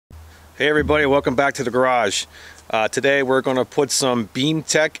Hey everybody, welcome back to the garage. Today we're going to put some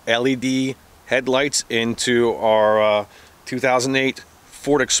Beamtech LED headlights into our 2008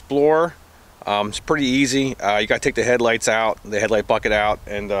 Ford Explorer. It's pretty easy. You got to take the headlights out, the headlight bucket out,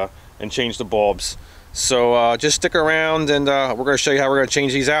 and change the bulbs. So just stick around and we're going to show you how we're going to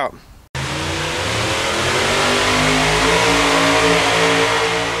change these out.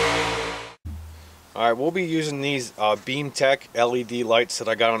 Alright, we'll be using these Beamtech LED lights that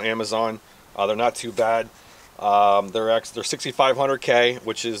I got on Amazon. They're not too bad. They're 6500K,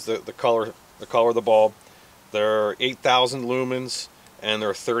 which is the color of the bulb. They're 8,000 lumens and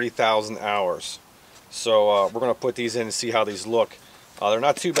they're 30,000 hours. So we're going to put these in and see how these look. They're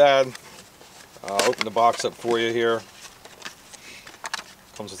not too bad. I'll open the box up for you here.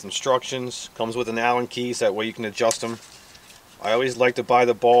 Comes with instructions. Comes with an Allen key, so that way you can adjust them. I always like to buy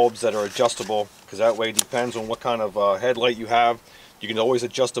the bulbs that are adjustable, because that way it depends on what kind of headlight you have. You can always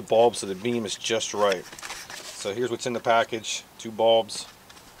adjust the bulb so the beam is just right. So here's what's in the package. 2 bulbs.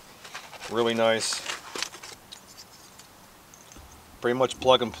 Really nice. Pretty much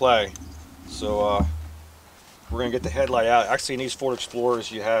plug and play. So we're going to get the headlight out. Actually, in these Ford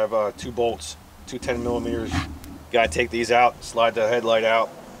Explorers you have 2 bolts, 2 10mm. You got to take these out, slide the headlight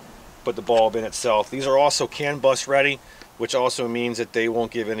out, put the bulb in itself. These are also CAN bus ready, which also means that they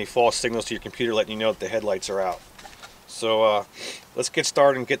won't give any false signals to your computer letting you know that the headlights are out. So let's get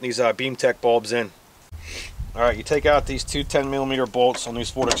started and get these Beamtech bulbs in. Alright, you take out these 2 10mm bolts on these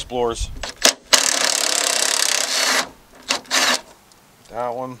Ford Explorers.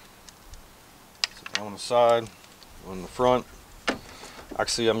 That one. Set that on the side, one in the front.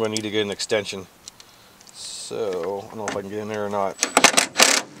 Actually, I'm going to need to get an extension. So, I don't know if I can get in there or not.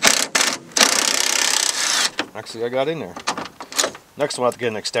 Actually, I got in there. Next one, I have to get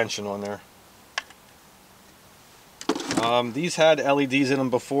an extension on there. These had LEDs in them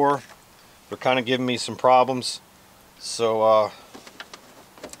before. They're kind of giving me some problems. So,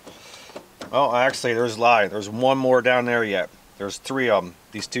 well, actually, there's one more down there yet. There's 3 of them.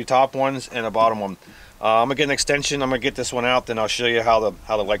 These 2 top ones and a bottom one. I'm gonna get an extension. I'm gonna get this one out, then I'll show you how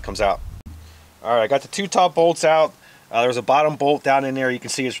the light comes out. All right, I got the 2 top bolts out. There's a bottom bolt down in there. You can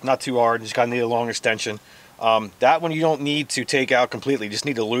see it's not too hard. You just gotta need a long extension. That one you don't need to take out completely. You just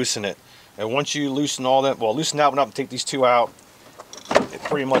need to loosen it. And once you loosen all that, well, loosen that one up and take these 2 out, it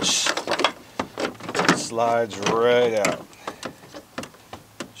pretty much slides right out.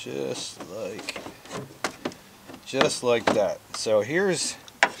 Just like that. So here's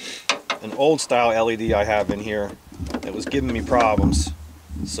an old style LED I have in here that was giving me problems.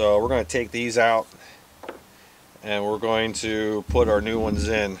 So we're going to take these out and we're going to put our new ones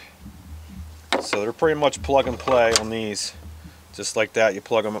in. So they're pretty much plug and play on these. Just like that, you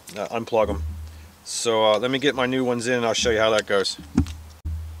plug them, unplug them. So let me get my new ones in and I'll show you how that goes.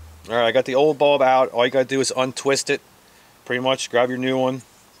 Alright, I got the old bulb out. All you got to do is untwist it. Pretty much grab your new one.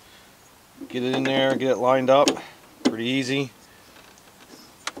 Get it in there, get it lined up. Pretty easy.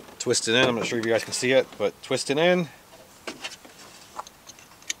 Twist it in. I'm not sure if you guys can see it, but twist it in.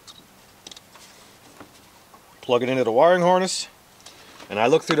 Plug it into the wiring harness. And I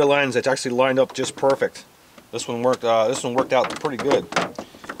looked through the lens, it's actually lined up just perfect. This one worked out pretty good.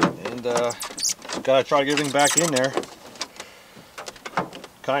 And gotta try to get everything back in there.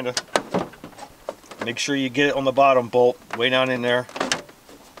 Kinda. Make sure you get it on the bottom bolt, way down in there.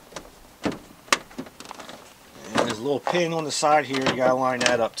 And there's a little pin on the side here, you gotta line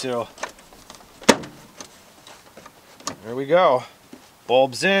that up too. There we go.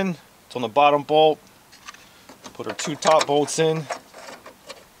 Bulb's in, it's on the bottom bolt. Put our 2 top bolts in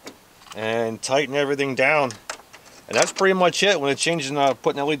and tighten everything down. And that's pretty much it when it's changing,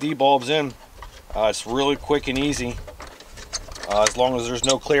 putting LED bulbs in. It's really quick and easy, as long as there's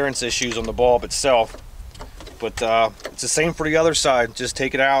no clearance issues on the bulb itself. But it's the same for the other side. Just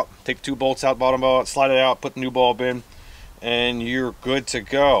take it out, take 2 bolts out, bottom bolt, slide it out, put the new bulb in, and you're good to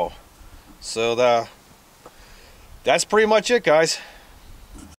go. So that's pretty much it, guys.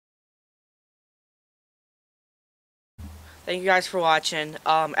 Thank you guys for watching.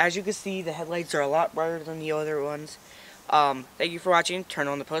 As you can see, the headlights are a lot brighter than the other ones. Thank you for watching. Turn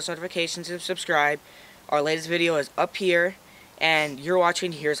on the post notifications and subscribe. Our latest video is up here, and you're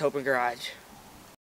watching Here's Hoping Garage.